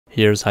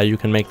Here's how you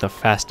can make the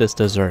fastest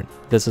dessert.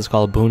 This is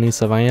called Bhuni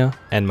Seviyan,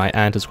 and my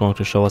aunt is going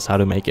to show us how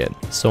to make it.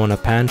 So in a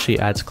pan, she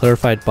adds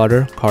clarified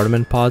butter,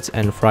 cardamom pods,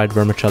 and fried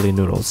vermicelli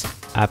noodles.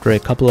 After a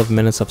couple of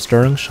minutes of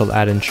stirring, she'll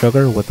add in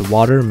sugar with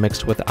water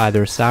mixed with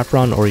either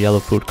saffron or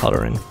yellow food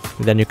coloring.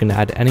 Then you can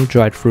add any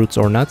dried fruits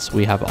or nuts.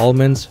 We have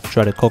almonds,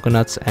 shredded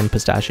coconuts, and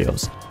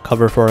pistachios.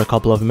 Cover for a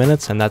couple of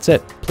minutes and that's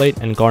it. Plate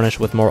and garnish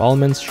with more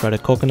almonds,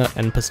 shredded coconut,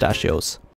 and pistachios.